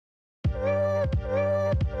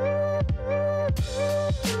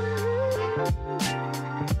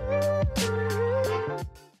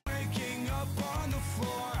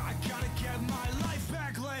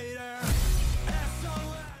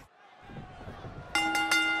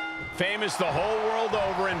Famous the whole world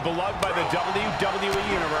over and beloved by the WWE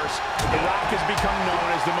Universe, The Rock has become known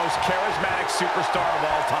as the most charismatic superstar of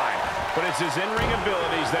all time. But it's his in-ring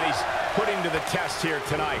abilities that he's putting to the test here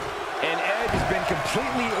tonight. And Ed has been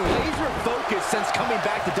completely laser-focused since coming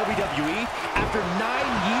back to WWE after 9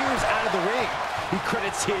 years out of the ring. He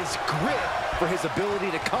credits his grit for his ability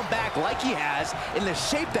to come back like he has, in the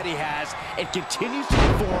shape that he has, and continues to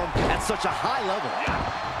perform at such a high level.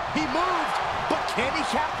 He moved, but can he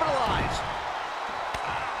capitalize?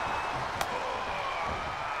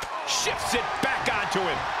 Shifts it back onto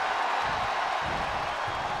him.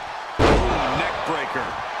 Ooh, neck breaker.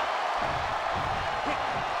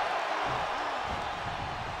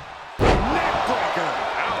 Neck breaker.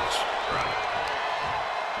 Ouch.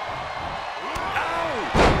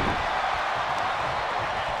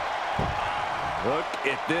 Look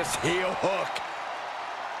at this heel hook.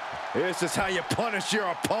 This is how you punish your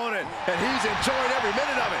opponent, and he's enjoying every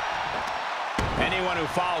minute of it. Anyone who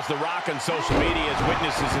follows The Rock on social media has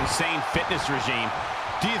witnessed his insane fitness regime.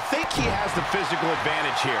 Do you think he has the physical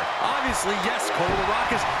advantage here? Obviously, yes, Cole. The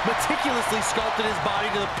Rock has meticulously sculpted his body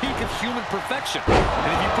to the peak of human perfection. And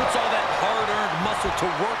if he puts all that hard-earned muscle to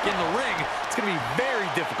work in the ring, it's going to be very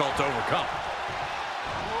difficult to overcome.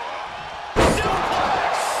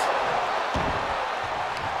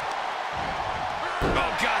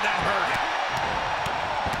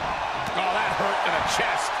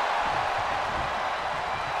 Chest.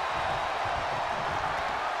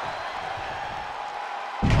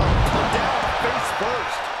 Down face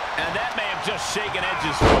first. And that may have just shaken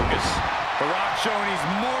Edge's focus. The Rock showing he's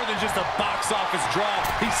more than just a box office draw.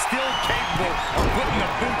 He's still capable of putting the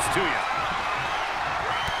boots to you.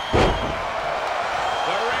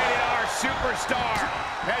 The Rated R Superstar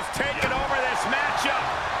has taken over this matchup.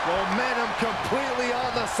 Momentum completely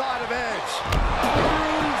on the side of Edge.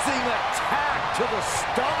 Bruising attack to the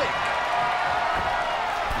stomach.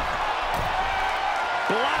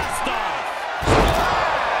 Blast off.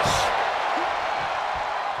 Splash.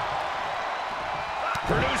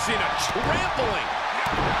 Producing a trampling.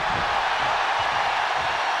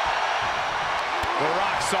 The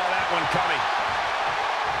Rock saw that one coming.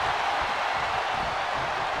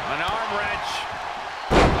 An arm wrench.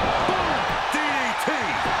 Boom! DDT.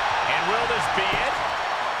 And will this be it?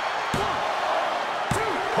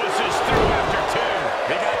 Pushes through after two.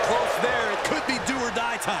 They got close there. It could be do or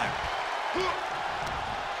die time.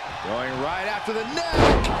 Going right after the neck.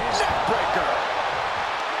 Neck breaker.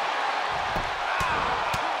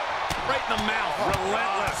 Right in the mouth.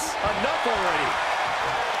 Relentless. Enough already.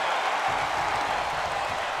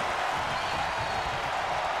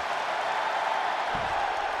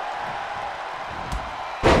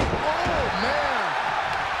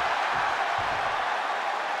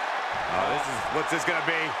 What's this gonna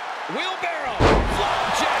be? Wheelbarrow.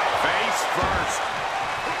 Flapjack. Face first.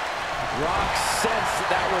 Rock sensed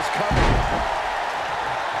that was coming.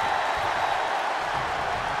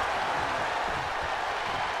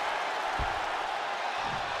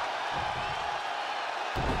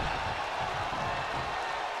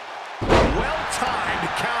 Well-timed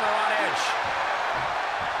counter on Edge.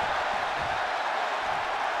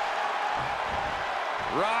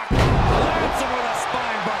 Rock lands him with a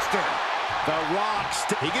spine buster. The Rock,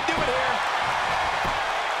 he can do it here.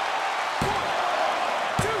 1,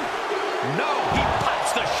 2. No, he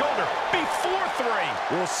punched the shoulder before 3.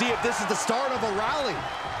 We'll see if this is the start of a rally.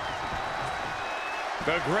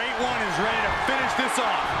 The Great One is ready to finish this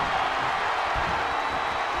off.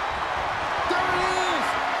 There it is!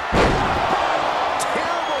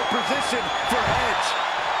 Terrible position for Edge.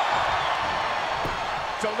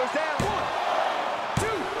 Shoulders down. 1, 2,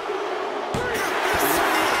 3.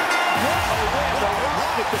 What a win. The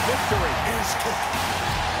Rock with the victory.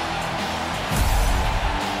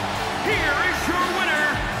 Here is your winner,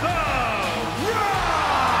 The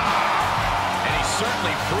Rock! And he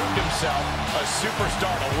certainly proved himself a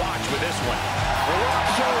superstar to watch with this one.